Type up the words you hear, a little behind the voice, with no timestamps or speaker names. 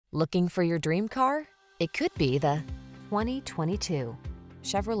Looking for your dream car? It could be the 2022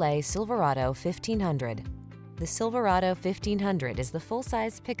 Chevrolet Silverado 1500. The Silverado 1500 is the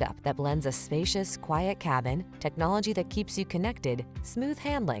full-size pickup that blends a spacious, quiet cabin, technology that keeps you connected, smooth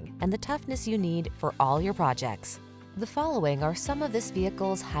handling, and the toughness you need for all your projects. The following are some of this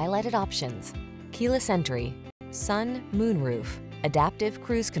vehicle's highlighted options: keyless entry, sun, moonroof, adaptive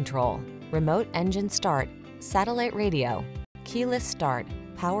cruise control, remote engine start, satellite radio, keyless start,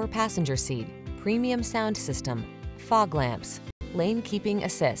 power passenger seat, premium sound system, fog lamps, lane keeping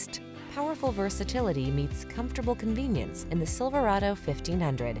assist. Powerful versatility meets comfortable convenience in the Silverado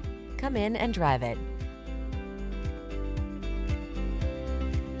 1500. Come in and drive it.